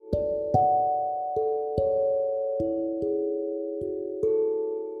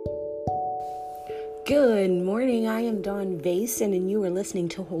Good morning. I am Dawn Vason, and you are listening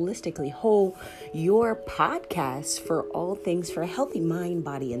to Holistically Whole, your podcast for all things for a healthy mind,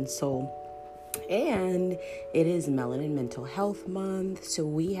 body, and soul. And it is Melanin Mental Health Month, so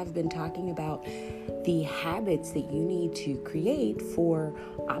we have been talking about the habits that you need to create for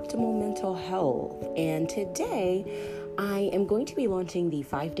optimal mental health. And today, I am going to be launching the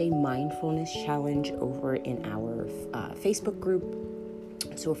 5-day mindfulness challenge over in our Facebook group.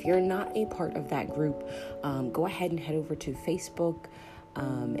 So if you're not a part of that group, go ahead and head over to Facebook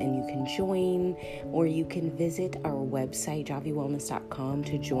and you can join, or you can visit our website, javywellness.com,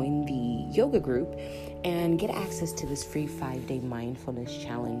 to join the yoga group and get access to this free 5-day mindfulness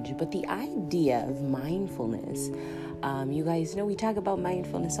challenge. But the idea of mindfulness, you guys know we talk about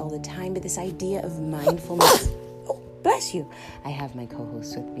mindfulness all the time, but this idea of mindfulness... Bless you. I have my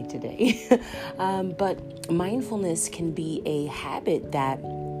co-host with me today. But mindfulness can be a habit that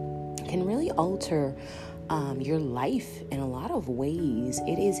can really alter your life in a lot of ways.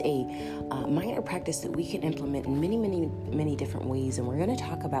 It is a minor practice that we can implement in many, many, many different ways. And we're going to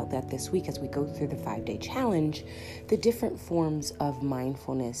talk about that this week as we go through the 5-day challenge, the different forms of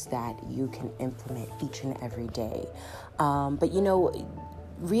mindfulness that you can implement each and every day. But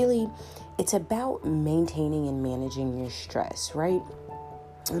really, it's about maintaining and managing your stress, right?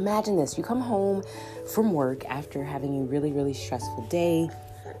 Imagine this. You come home from work after having a really, really stressful day.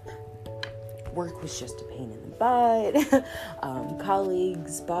 Work was just a pain in the butt.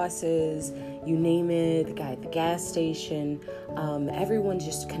 Colleagues, bosses, you name it, the guy at the gas station. Everyone's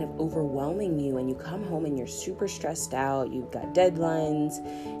just kind of overwhelming you, and you come home and you're super stressed out. You've got deadlines,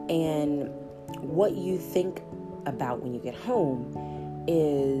 and what you think about when you get home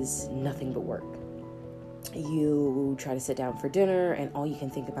is nothing but work. You try to sit down for dinner and all you can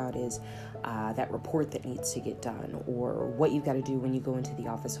think about is that report that needs to get done, or what you've got to do when you go into the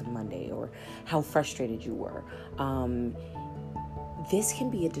office on Monday, or how frustrated you were. This can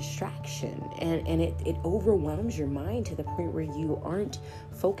be a distraction, and it overwhelms your mind to the point where you aren't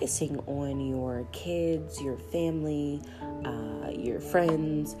focusing on your kids, your family, your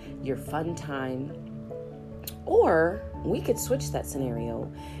friends, your fun time. Or we could switch that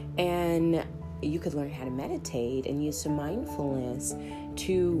scenario, and you could learn how to meditate and use some mindfulness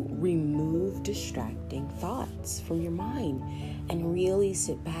to remove distracting thoughts from your mind and really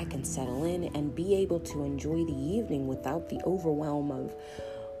sit back and settle in and be able to enjoy the evening without the overwhelm of,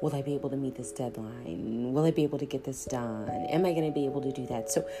 will I be able to meet this deadline? Will I be able to get this done? Am I going to be able to do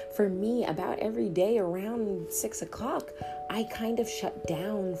that? So for me, about every day around 6 o'clock, I kind of shut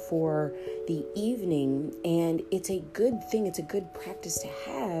down for the evening, and it's a good thing. It's a good practice to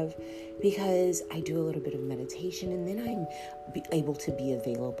have, because I do a little bit of meditation, and then I'm able to be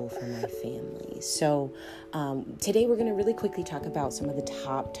available for my family. So today we're going to really quickly talk about some of the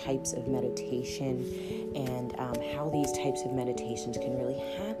top types of meditation and how these types of meditations can really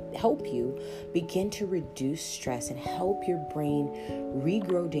help you begin to reduce stress and help your brain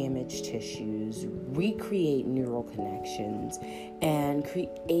regrow damaged tissues, recreate neural connections, and create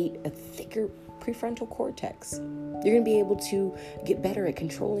a thicker prefrontal cortex. You're going to be able to get better at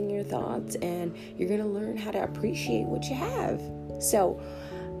controlling your thoughts, and you're going to learn how to appreciate what you have. So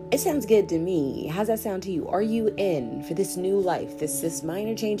it sounds good to me. How's that sound to you? Are you in for this new life, this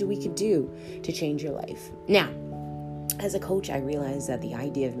minor change that we could do to change your life? Now, as a coach, I realized that the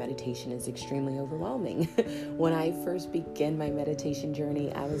idea of meditation is extremely overwhelming. When I first began my meditation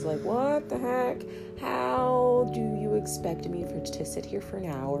journey, I was like, what the heck? How do you expect me to sit here for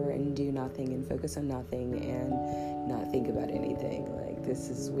an hour and do nothing and focus on nothing and not think about anything? Like, this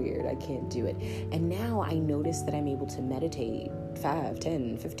is weird. I can't do it. And now I notice that I'm able to meditate 5,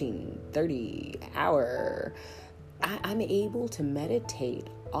 10, 15, 30 hour. I'm able to meditate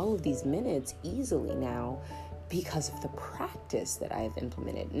all of these minutes easily now, because of the practice that I have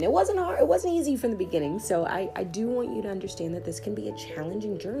implemented. And it wasn't hard. It wasn't easy from the beginning. So I do want you to understand that this can be a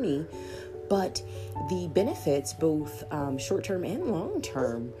challenging journey, but the benefits, both short-term and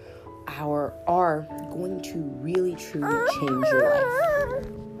long-term, are going to really, truly change your life.